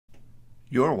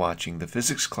You're watching the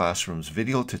Physics Classroom's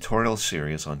video tutorial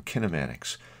series on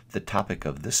kinematics. The topic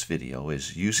of this video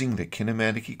is using the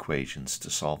kinematic equations to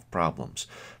solve problems.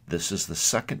 This is the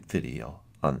second video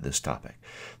on this topic.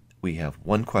 We have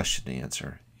one question to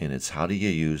answer, and it's how do you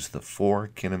use the four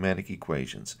kinematic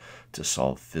equations to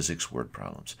solve physics word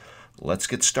problems. Let's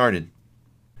get started.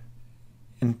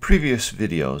 In previous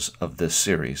videos of this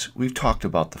series, we've talked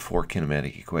about the four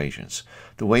kinematic equations.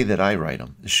 The way that I write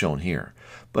them is shown here,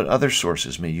 but other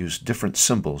sources may use different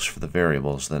symbols for the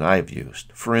variables than I've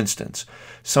used. For instance,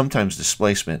 sometimes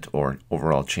displacement, or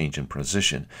overall change in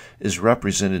position, is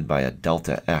represented by a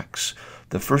delta x.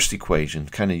 The first equation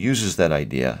kind of uses that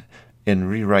idea and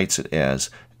rewrites it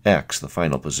as x, the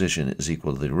final position, is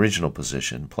equal to the original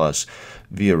position plus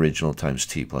v original times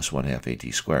t plus 1/2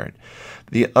 at squared.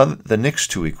 The next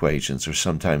two equations are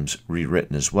sometimes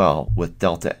rewritten as well with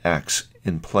delta x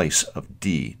in place of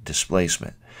d,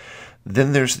 displacement.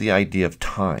 Then there's the idea of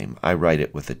time. I write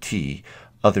it with a t.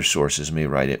 Other sources may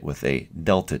write it with a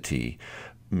delta t,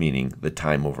 meaning the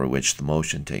time over which the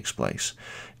motion takes place.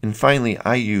 And finally,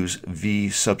 I use v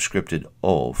subscripted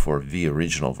o for v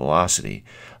original velocity.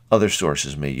 Other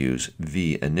sources may use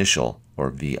v initial or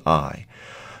vi.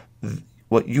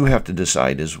 What you have to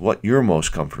decide is what you're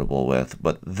most comfortable with,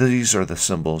 but these are the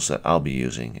symbols that I'll be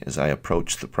using as I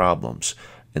approach the problems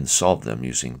and solve them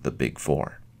using the big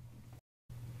four.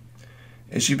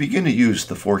 As you begin to use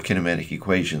the four kinematic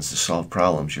equations to solve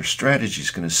problems, your strategy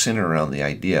is going to center around the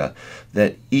idea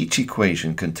that each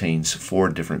equation contains four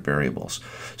different variables.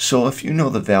 So if you know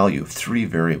the value of three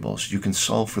variables, you can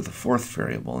solve for the fourth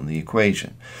variable in the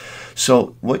equation.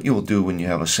 So what you'll do when you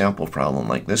have a sample problem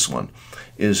like this one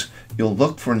is you'll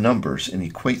look for numbers and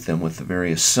equate them with the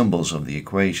various symbols of the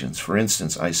equations. For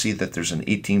instance, I see that there's an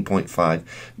 18.5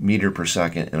 meter per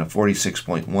second and a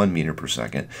 46.1 meter per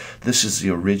second. This is the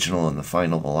original and the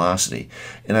final velocity.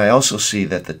 And I also see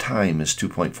that the time is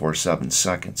 2.47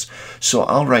 seconds. So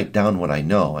I'll write down what I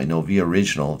know. I know v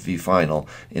original, v final,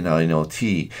 and I know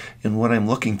t. And what I'm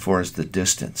looking for is the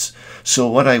distance. So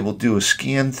what I will do is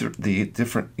scan through the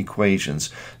different equations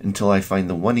until I find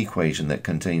the one equation that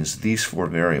contains these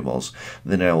four variables.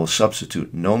 Then I will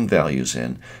substitute known values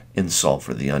in and solve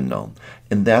for the unknown.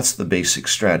 And that's the basic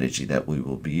strategy that we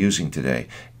will be using today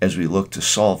as we look to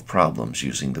solve problems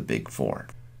using the big four.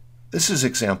 This is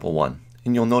example one,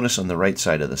 and you'll notice on the right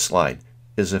side of the slide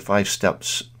is a 5-step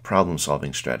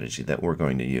problem-solving strategy that we're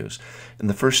going to use. And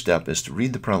the first step is to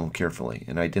read the problem carefully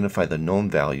and identify the known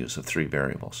values of three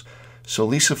variables. So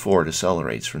Lisa Ford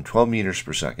accelerates from 12 meters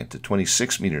per second to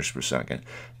 26 meters per second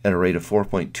at a rate of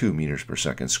 4.2 meters per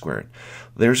second squared.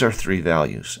 There's our three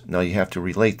values. Now you have to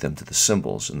relate them to the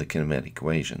symbols in the kinematic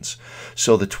equations.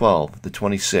 So the 12, the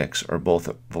 26 are both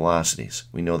velocities.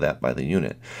 We know that by the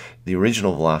unit. The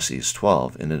original velocity is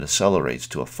 12 and it accelerates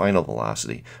to a final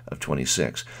velocity of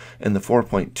 26. And the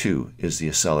 4.2 is the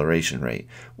acceleration rate.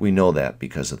 We know that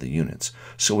because of the units.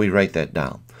 So we write that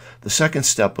down. The second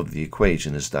step of the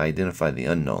equation is to identify the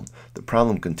unknown. The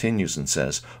problem continues and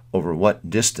says, over what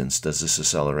distance does this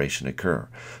acceleration occur?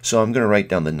 So I'm going to write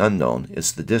down the unknown.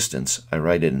 It's the distance. I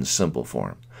write it in simple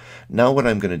form. Now what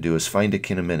I'm going to do is find a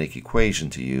kinematic equation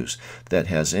to use that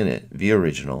has in it v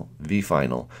original, v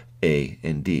final, a,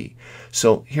 and d.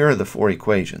 So here are the four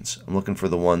equations. I'm looking for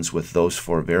the ones with those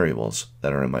four variables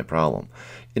that are in my problem.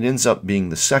 It ends up being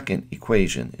the second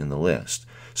equation in the list.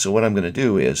 So what I'm going to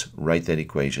do is write that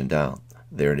equation down.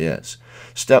 There it is.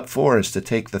 Step 4 is to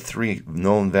take the three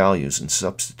known values and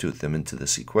substitute them into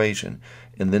this equation,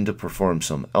 and then to perform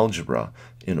some algebra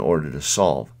in order to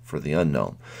solve for the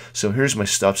unknown. So here's my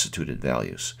substituted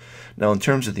values. Now in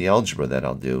terms of the algebra that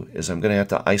I'll do is I'm going to have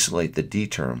to isolate the d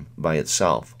term by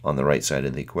itself on the right side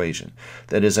of the equation.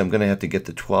 That is, I'm going to have to get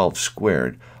the 12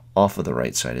 squared off of the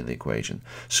right side of the equation.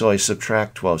 So I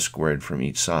subtract 12 squared from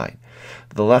each side.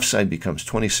 The left side becomes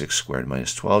 26 squared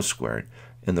minus 12 squared,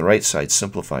 and the right side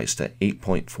simplifies to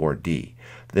 8.4d.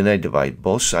 Then I divide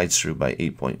both sides through by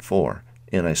 8.4,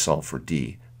 and I solve for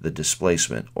d, the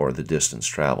displacement or the distance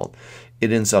traveled.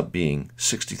 It ends up being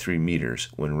 63 meters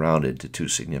when rounded to two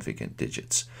significant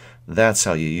digits. That's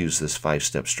how you use this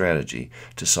 5-step strategy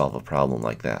to solve a problem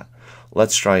like that.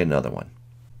 Let's try another one.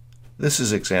 This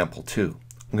is example 2.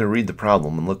 I'm going to read the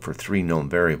problem and look for three known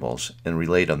variables and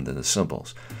relate them to the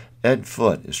symbols. Ed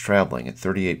Foote is traveling at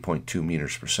 38.2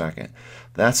 meters per second.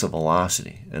 That's a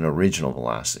velocity, an original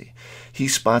velocity. He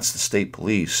spots the state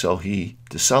police, so he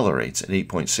decelerates at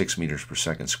 8.6 meters per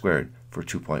second squared for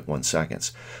 2.1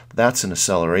 seconds. That's an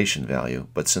acceleration value,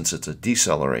 but since it's a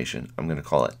deceleration, I'm going to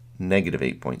call it negative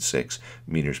 8.6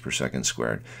 meters per second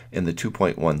squared. And the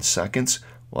 2.1 seconds,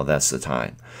 Well, that's the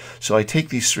time. So I take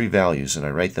these three values and I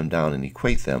write them down and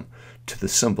equate them to the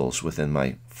symbols within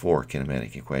my four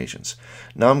kinematic equations.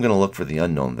 Now I'm going to look for the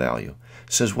unknown value.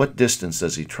 It says, what distance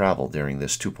does he travel during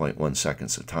this 2.1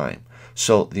 seconds of time?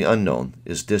 So the unknown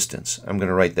is distance. I'm going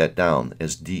to write that down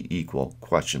as d equal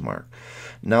question mark.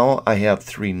 Now I have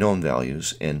three known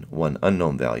values and one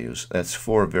unknown values. That's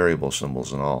four variable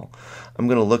symbols in all. I'm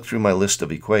going to look through my list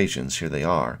of equations, here they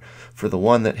are, for the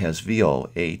one that has VO,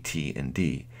 A, T, and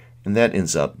D. And that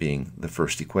ends up being the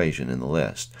first equation in the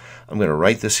list. I'm going to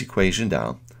write this equation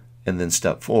down, and then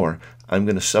step 4, I'm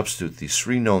going to substitute these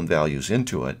three known values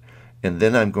into it, and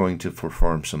then I'm going to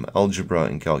perform some algebra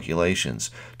and calculations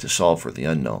to solve for the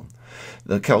unknown.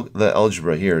 The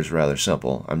algebra here is rather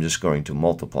simple. I'm just going to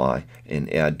multiply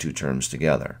and add two terms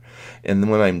together. And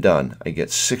when I'm done, I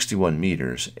get 61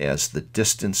 meters as the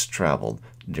distance traveled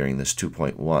during this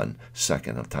 2.1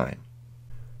 second of time.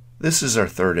 This is our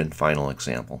third and final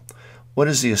example. What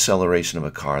is the acceleration of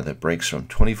a car that brakes from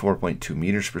 24.2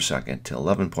 meters per second to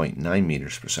 11.9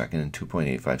 meters per second in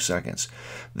 2.85 seconds?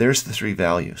 There's the three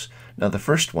values. Now the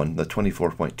first one, the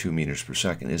 24.2 meters per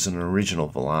second, is an original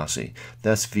velocity.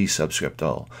 That's v subscript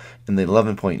o. And the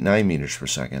 11.9 meters per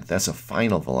second, that's a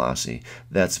final velocity.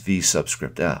 That's v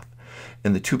subscript f.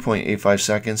 And the 2.85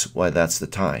 seconds, why, that's the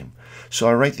time. So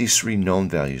I write these three known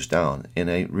values down and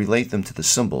I relate them to the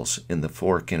symbols in the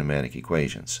four kinematic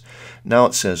equations. Now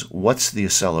it says, what's the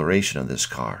acceleration of this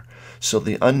car? So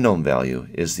the unknown value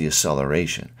is the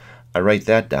acceleration. I write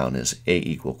that down as A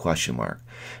equal question mark.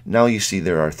 Now you see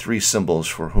there are three symbols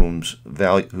for whose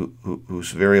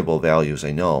variable values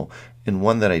I know and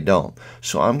one that I don't.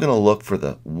 So I'm going to look for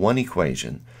the one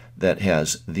equation that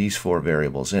has these four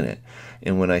variables in it.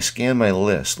 And when I scan my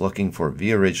list looking for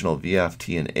V original, VF,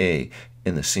 T, and A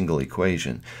in the single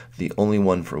equation, the only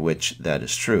one for which that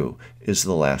is true is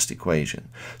the last equation.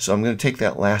 So I'm going to take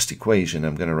that last equation,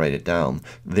 I'm going to write it down,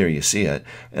 there you see it,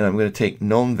 and I'm going to take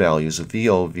known values of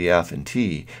VO, VF, and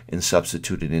T and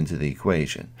substitute it into the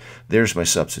equation. There's my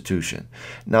substitution.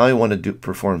 Now I want to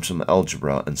perform some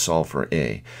algebra and solve for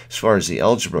A. As far as the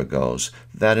algebra goes,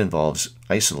 that involves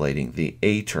isolating the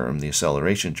A term, the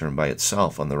acceleration term, by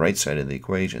itself on the right side of the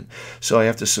equation. So I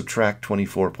have to subtract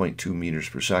 24.2 meters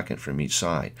per second from each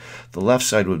side. The left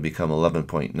side would become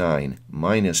 11.9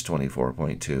 minus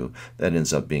 24.2. That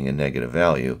ends up being a negative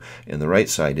value. And the right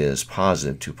side is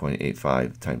positive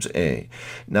 2.85 times A.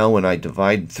 Now when I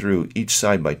divide through each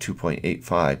side by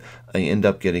 2.85, I end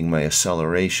up getting my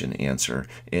acceleration answer,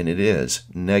 and it is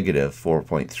negative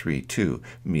 4.32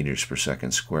 meters per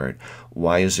second squared.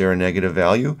 Why is there a negative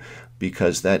value?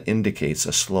 Because that indicates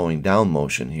a slowing down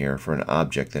motion here for an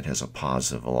object that has a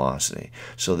positive velocity.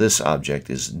 So this object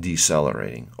is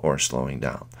decelerating or slowing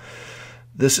down.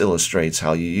 This illustrates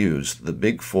how you use the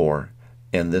big four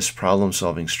and this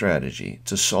problem-solving strategy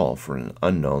to solve for an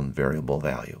unknown variable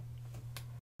value.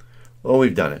 Well,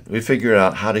 we've done it. We figured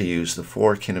out how to use the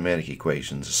four kinematic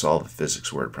equations to solve a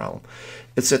physics word problem.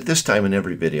 It's at this time in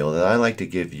every video that I like to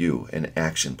give you an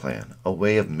action plan, a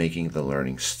way of making the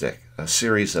learning stick, a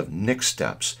series of next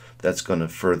steps that's going to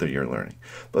further your learning.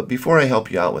 But before I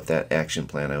help you out with that action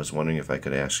plan, I was wondering if I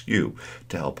could ask you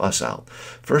to help us out.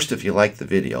 First, if you like the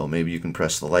video, maybe you can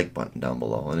press the like button down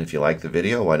below. And if you like the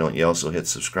video, why don't you also hit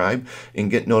subscribe and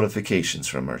get notifications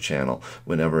from our channel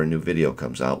whenever a new video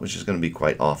comes out, which is going to be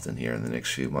quite often here in the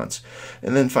next few months.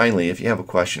 And then finally, if you have a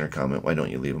question or comment, why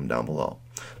don't you leave them down below?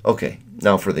 Okay,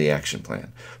 now for the action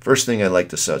plan. First thing I'd like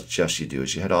to suggest you do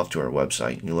is you head off to our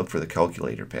website and you look for the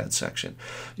calculator pad section.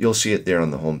 You'll see it there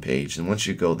on the home page, and once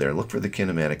you go there, look for the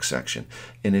kinematic section.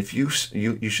 And if you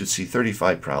should see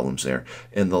 35 problems there,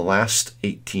 and the last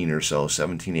 18 or so,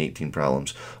 17, 18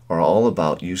 problems are all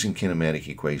about using kinematic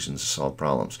equations to solve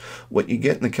problems. What you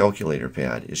get in the calculator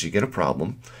pad is you get a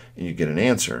problem, and you get an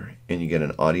answer, and you get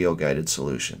an audio guided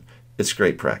solution. It's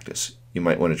great practice. You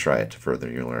might want to try it to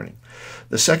further your learning.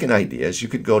 The second idea is you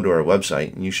could go to our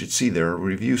website and you should see there a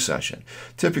review session.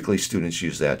 Typically students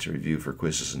use that to review for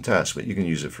quizzes and tests, but you can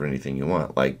use it for anything you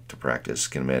want, like to practice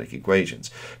kinematic equations.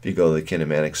 If you go to the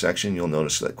kinematic section, you'll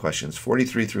notice that questions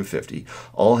 43 through 50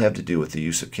 all have to do with the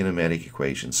use of kinematic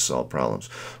equations to solve problems.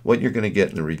 What you're going to get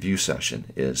in the review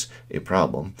session is a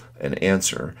problem, an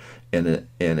answer, and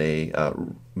a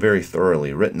very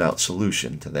thoroughly written out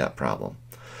solution to that problem.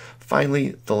 Finally,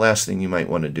 the last thing you might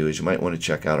want to do is you might want to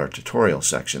check out our tutorial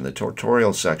section. The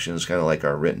tutorial section is kind of like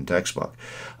our written textbook.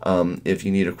 If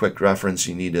you need a quick reference,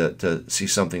 you need to see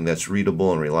something that's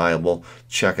readable and reliable,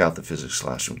 check out the Physics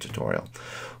Classroom tutorial.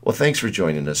 Well, thanks for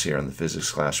joining us here on the Physics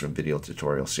Classroom video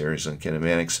tutorial series on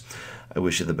kinematics. I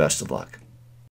wish you the best of luck.